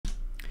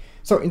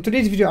So in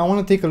today's video, I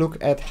want to take a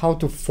look at how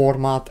to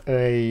format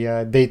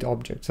a date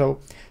object. So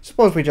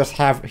suppose we just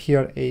have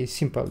here a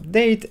simple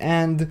date,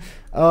 and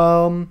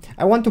I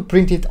want to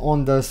print it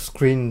on the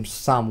screen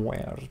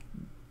somewhere.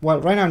 Well,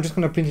 right now I'm just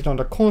going to print it on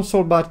the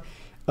console, but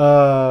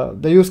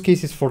the use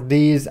cases for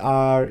these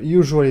are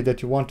usually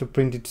that you want to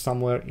print it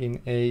somewhere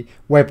in a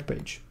web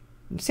page.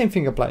 The same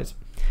thing applies.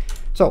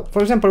 So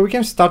for example, we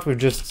can start with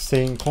just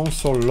saying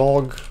console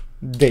log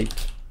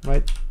date,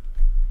 right?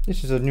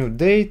 This is a new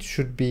date,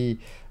 should be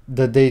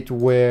the date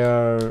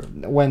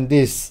when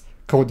this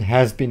code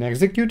has been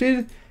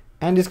executed,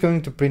 and it's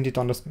going to print it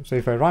on the screen. So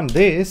if I run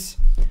this,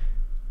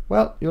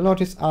 well, you'll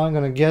notice I'm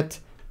going to get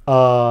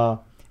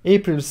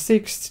April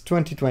 6th,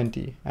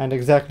 2020, and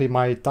exactly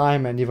my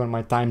time and even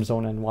my time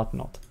zone and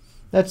whatnot.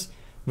 That's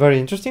very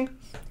interesting.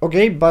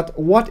 Okay, but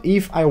what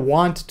if I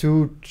want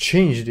to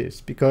change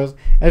this? Because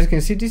as you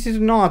can see, this is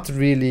not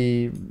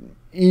really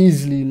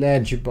easily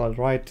legible,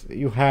 right?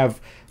 You have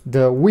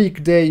the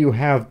weekday, you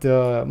have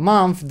the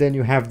month, then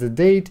you have the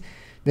date,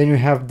 then you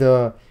have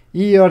the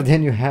year,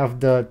 then you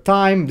have the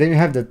time, then you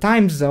have the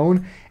time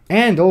zone,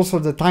 and also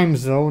the time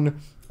zone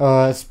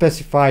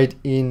specified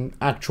in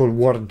actual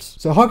words.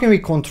 So how can we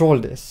control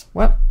this?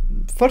 Well,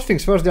 first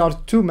things first, there are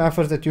two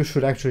methods that you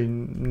should actually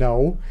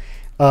know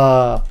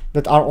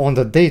that are on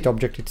the date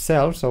object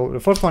itself. So the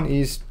first one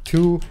is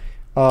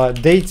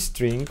date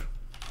string,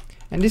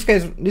 and this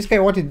guy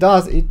what it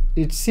does,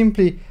 it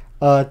simply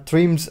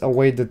trims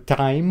away the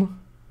time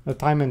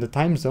and the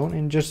time zone,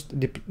 and just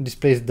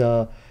displays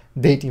the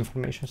date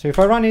information. So if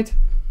I run it,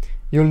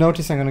 you'll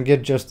notice I'm gonna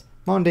get just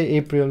Monday,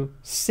 April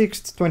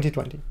 6th,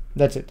 2020.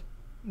 That's it.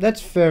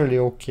 That's fairly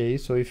okay.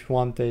 So if you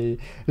want a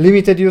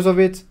limited use of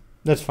it,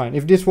 that's fine.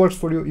 If this works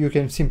for you, you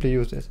can simply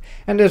use this.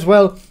 And as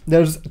well,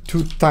 there's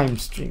time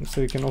strings.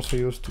 So you can also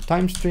use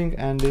time string,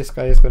 and this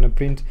guy is gonna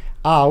print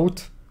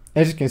out,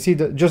 as you can see,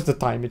 just the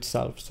time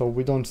itself. So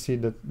we don't see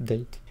the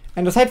date.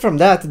 And aside from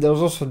that,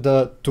 there's also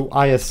the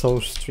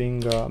ISO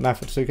string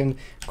method. So you can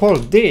call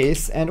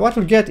this, and what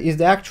you'll get is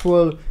the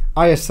actual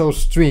ISO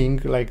string,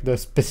 like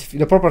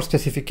the proper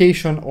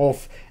specification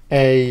of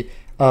a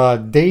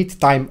date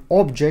time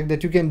object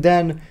that you can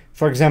then,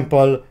 for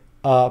example,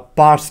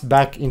 parse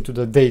back into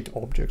the date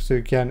object. So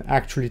you can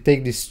actually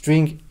take this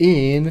string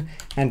in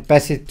and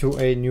pass it to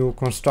a new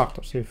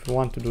constructor. So if you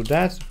want to do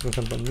that, for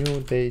example,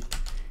 new date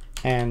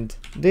and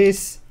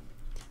this,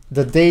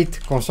 the date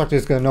constructor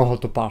is going to know how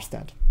to parse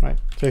that, right?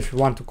 So if you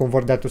want to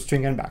convert that to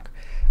string and back.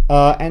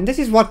 And this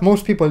is what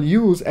most people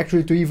use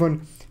actually to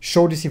even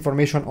show this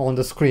information on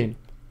the screen.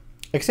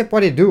 Except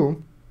what they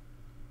do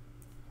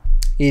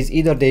is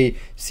either they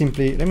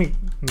simply, let me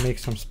make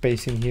some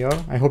space in here.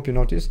 I hope you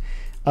notice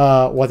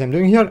what I'm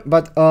doing here.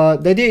 But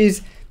the idea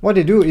is, what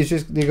they do is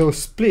just they go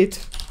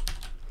split.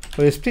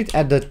 So they split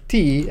at the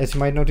T. As you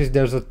might notice,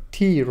 there's a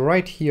T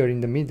right here in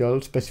the middle,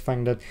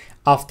 specifying that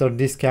after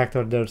this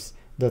character there's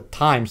the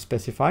time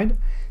specified.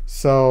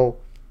 So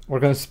we're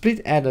going to split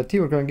at the T.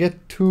 We're going to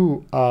get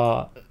two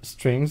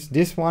strings,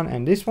 this one,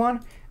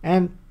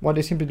 and what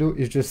they simply do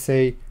is just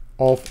say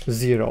of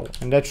 0,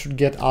 and that should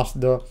get us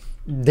the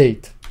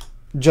date,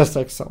 just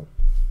like so.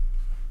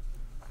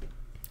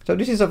 So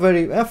this is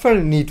a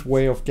fairly neat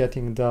way of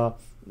getting the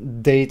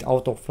date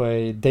out of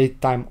a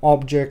date time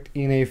object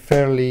in a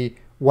fairly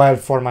well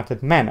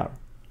formatted manner.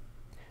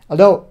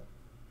 Although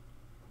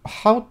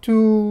how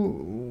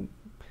to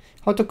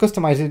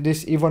customize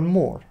this even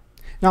more?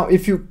 Now,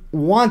 if you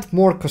want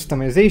more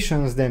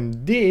customizations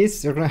than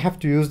this, you're going to have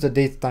to use the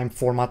datetime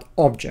format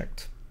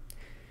object.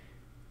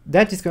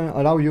 That is going to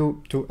allow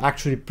you to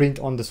actually print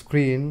on the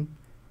screen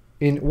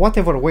in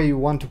whatever way you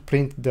want to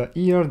print the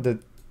year, the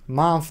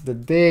month, the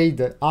day,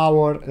 the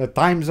hour, the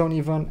time zone,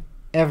 even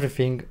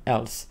everything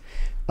else.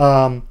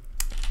 To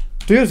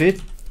use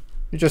it,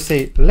 you just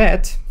say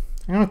let,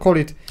 I'm going to call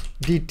it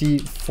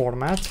DT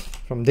format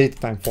from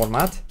datetime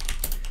format,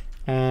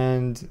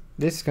 and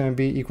this is going to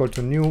be equal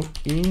to new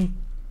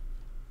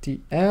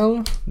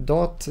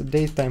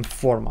intl.datetime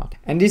format,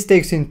 and this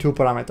takes in two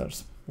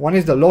parameters. One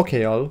is the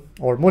locale,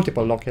 or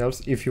multiple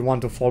locales if you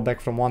want to fall back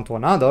from one to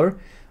another,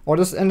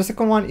 and the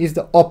second one is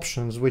the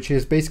options, which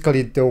is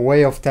basically the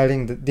way of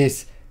telling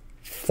this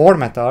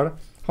formatter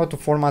how to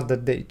format the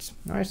dates.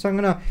 All right, so I'm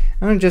gonna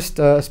just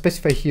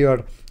specify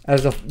here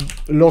as a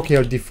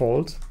locale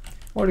default,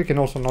 or you can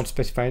also not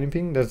specify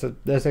anything. That's the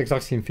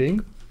exact same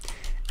thing.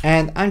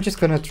 And I'm just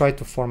gonna try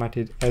to format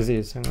it as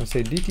is. I'm gonna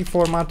say dt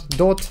format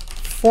dot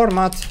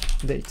format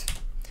date.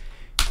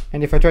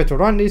 And if I try to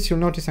run this, you'll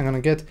notice I'm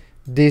gonna get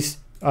this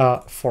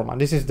format.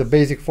 This is the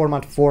basic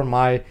format for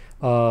my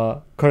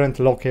current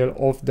locale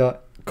of the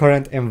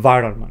current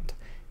environment.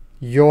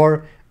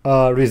 Your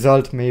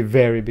result may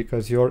vary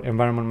because your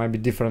environment might be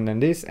different than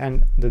this,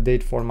 and the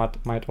date format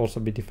might also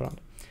be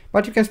different.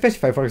 But you can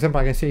specify, for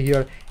example, I can say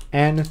here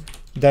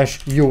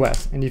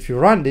n-us, and if you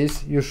run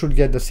this, you should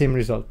get the same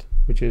result,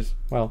 which is,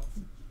 well,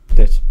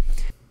 this.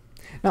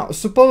 Now,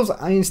 suppose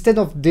instead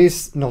of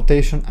this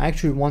notation, I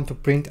actually want to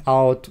print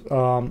out,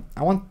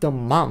 I want the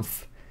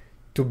month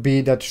to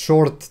be that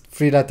short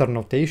 3-letter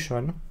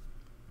notation.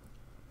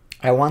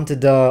 I want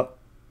the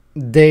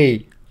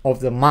day of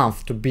the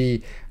month to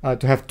be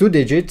to have 2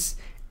 digits,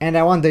 and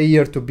I want the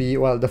year to be,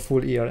 well, the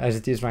full year as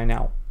it is right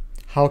now.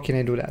 How can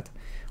I do that?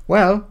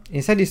 Well,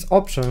 inside these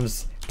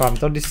options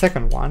parameter, the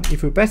second one,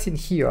 if we pass in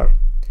here,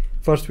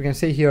 first we can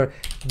say here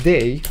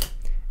day,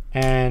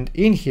 and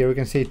in here we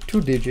can say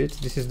 2 digits.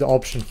 This is the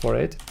option for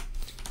it.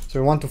 So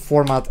we want to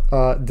format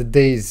the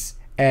days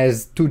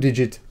as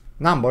 2-digit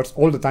numbers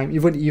all the time,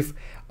 even if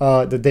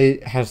the day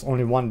has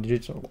only 1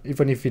 digit. So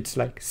even if it's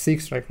like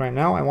 6, like right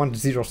now, I want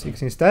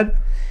 06 instead.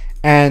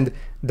 And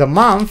the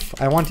month,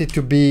 I want it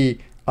to be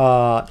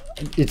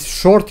its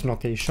short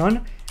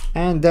notation,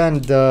 and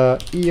then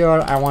the year,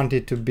 I want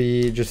it to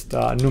be just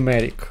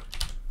numeric.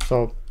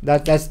 So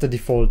that's the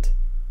default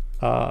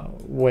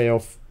way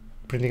of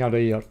printing out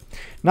the year.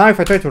 Now if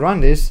I try to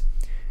run this,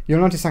 you'll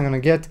notice I'm gonna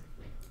get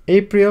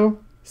April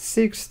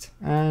 6th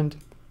and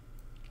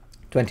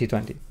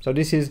 2020. So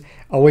this is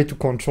a way to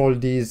control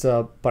these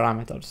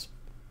parameters.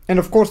 And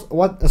of course,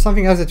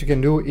 something else that you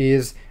can do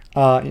is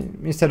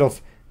instead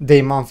of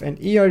day, month, and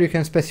year, you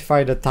can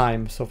specify the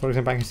time. So for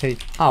example, I can say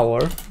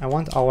hour. I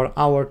want our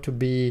hour to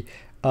be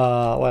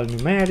well,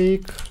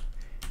 numeric,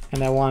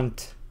 and I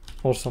want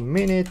also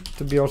minute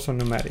to be also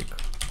numeric.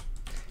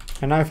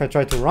 And now if I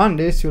try to run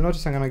this, you'll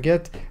notice I'm gonna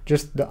get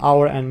just the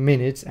hour and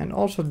minutes, and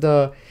also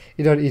the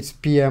either it's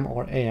PM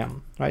or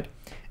AM, right?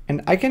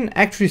 And I can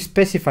actually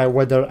specify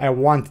whether I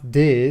want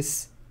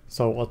this,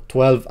 so a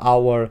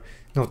 12-hour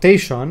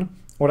notation,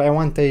 or I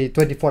want a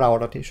 24-hour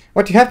notation.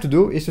 What you have to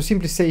do is to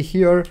simply say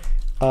here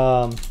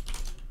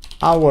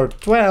hour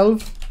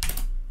 12,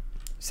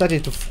 set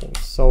it to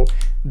false. So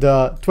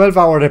the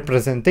 12-hour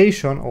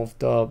representation of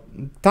the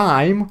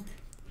time,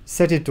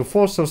 set it to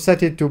false, so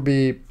set it to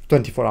be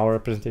 24-hour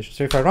representation.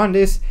 So if I run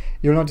this,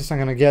 you'll notice I'm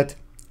gonna get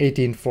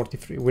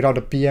 1843 without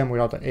a PM,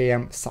 without the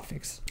AM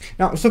suffix.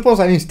 Now suppose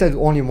I instead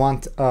only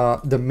want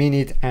the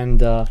minute and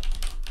the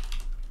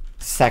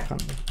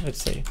second,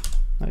 let's say.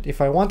 Right?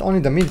 If I want only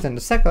the minute and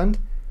the second,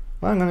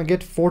 well, I'm gonna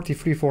get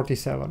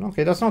 4347.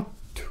 Okay, that's not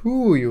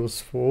too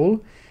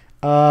useful,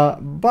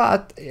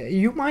 but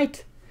you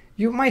might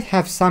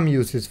have some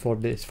uses for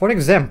this. For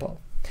example,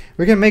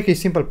 we can make a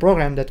simple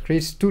program that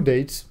creates 2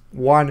 dates,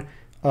 one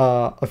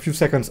a few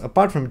seconds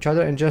apart from each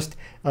other, and just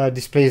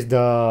displays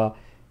the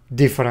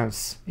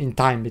difference in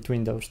time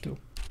between those two.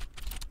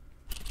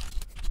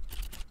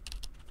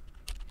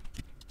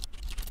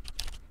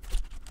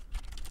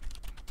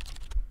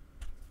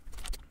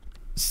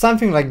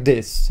 Something like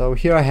this. So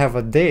here I have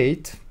a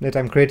date that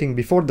I'm creating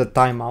before the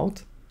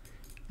timeout,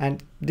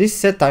 and this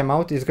set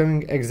timeout is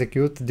going to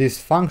execute this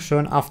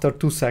function after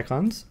 2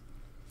 seconds.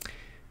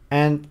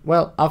 And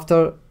well,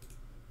 after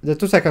the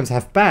 2 seconds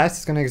have passed,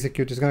 it's going to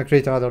execute, it's going to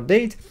create another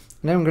date,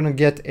 and then I'm going to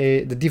get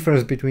the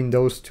difference between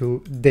those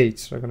 2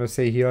 dates. So I'm going to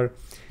say here,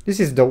 this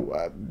is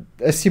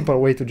a simple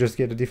way to just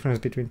get the difference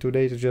between 2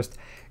 dates, to just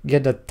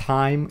get the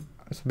time.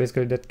 So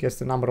basically that gets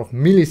the number of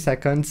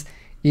milliseconds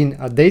in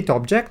a date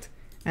object,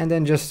 and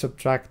then just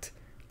subtract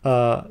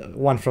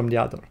one from the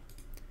other.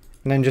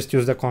 And then just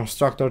use the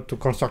constructor to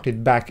construct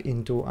it back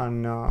into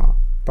a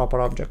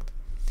proper object.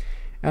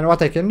 And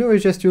what I can do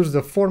is just use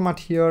the format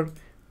here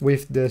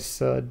with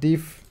this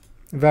diff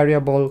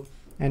variable,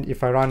 and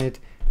if I run it,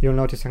 you'll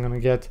notice I'm gonna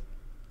get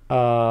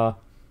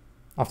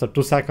after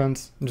 2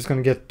 seconds, I'm just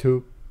gonna get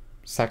 2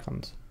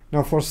 seconds.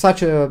 Now for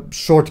such a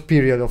short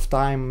period of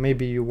time,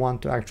 maybe you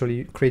want to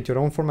actually create your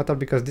own formatter,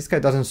 because this guy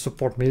doesn't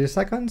support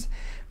milliseconds.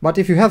 But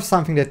if you have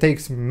something that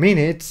takes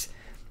minutes,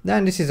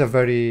 then this is a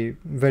very,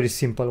 very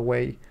simple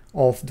way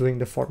of doing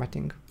the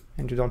formatting,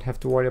 and you don't have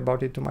to worry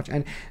about it too much.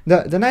 And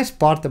the nice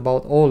part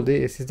about all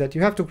this is that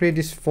you have to create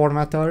this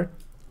formatter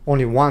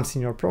only once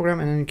in your program,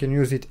 and then you can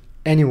use it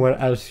anywhere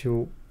else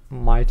you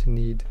might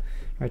need.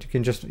 Right? You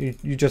can just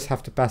you just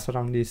have to pass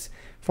around this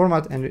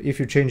format, and if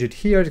you change it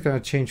here, it's gonna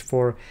change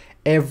for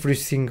every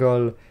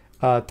single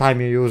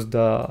time you use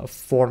the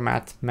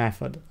format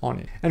method on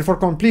it. And for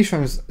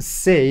completion's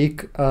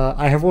sake,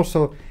 I have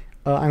also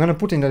I'm gonna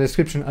put in the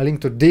description a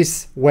link to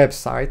this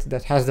website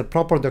that has the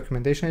proper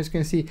documentation. As you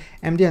can see,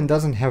 MDN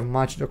doesn't have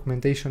much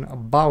documentation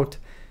about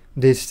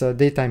this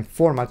datetime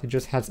format. It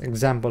just has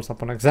examples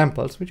upon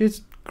examples, which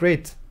is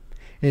great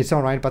in its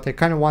own right, but I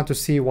kind of want to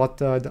see what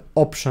the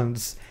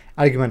options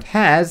argument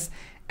has.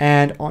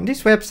 And on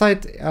this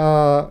website,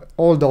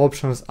 all the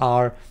options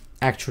are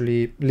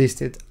actually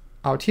listed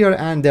out here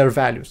and their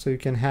values. So you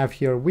can have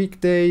here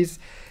weekdays,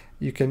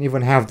 you can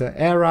even have the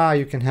era,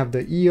 you can have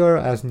the year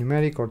as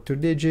numeric or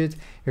 2-digit,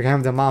 you can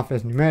have the month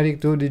as numeric,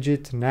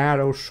 2-digit,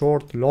 narrow,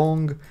 short,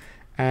 long,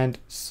 and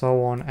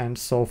so on and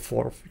so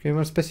forth. You can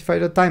even specify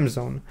the time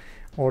zone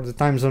or the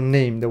time zone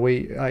name, the way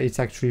it's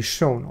actually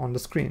shown on the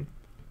screen.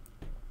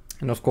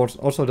 And of course,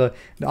 also the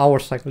hour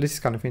cycle. This is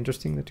kind of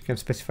interesting that you can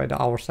specify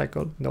the hour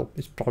cycle. No,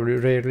 it's probably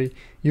rarely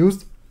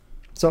used.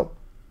 So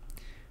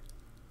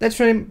that's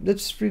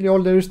really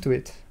all there is to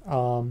it.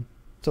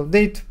 So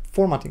date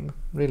formatting,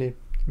 really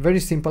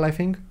very simple, I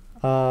think.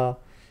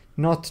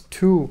 Not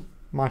too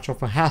much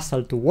of a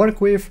hassle to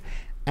work with,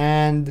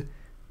 and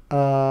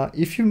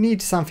if you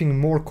need something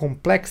more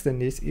complex than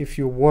this, if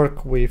you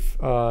work with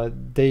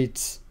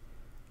dates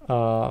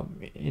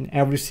in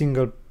every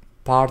single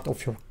part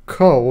of your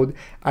code,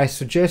 I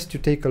suggest you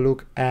take a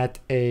look at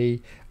a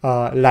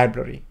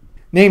library,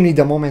 namely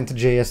the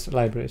Moment.js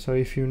library. So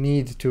if you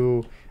need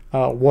to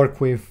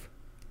work with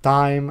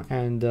time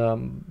and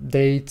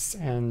dates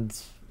and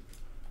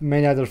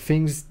many other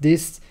things,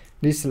 this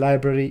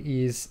library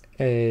is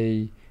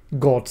a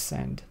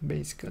godsend.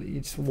 Basically,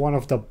 it's one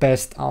of the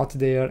best out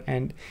there,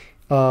 and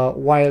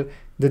while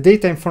the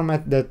datetime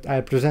format that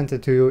I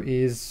presented to you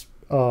is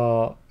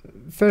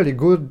fairly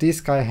good,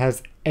 this guy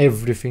has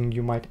everything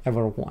you might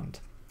ever want.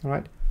 All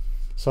right,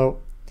 so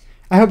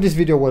I hope this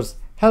video was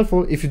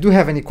helpful. If you do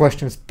have any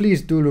questions,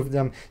 please do leave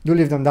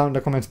them down in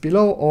the comments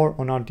below or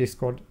on our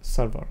Discord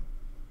server.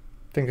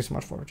 Thank you so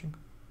much for watching.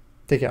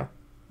 Take care.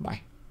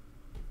 Bye.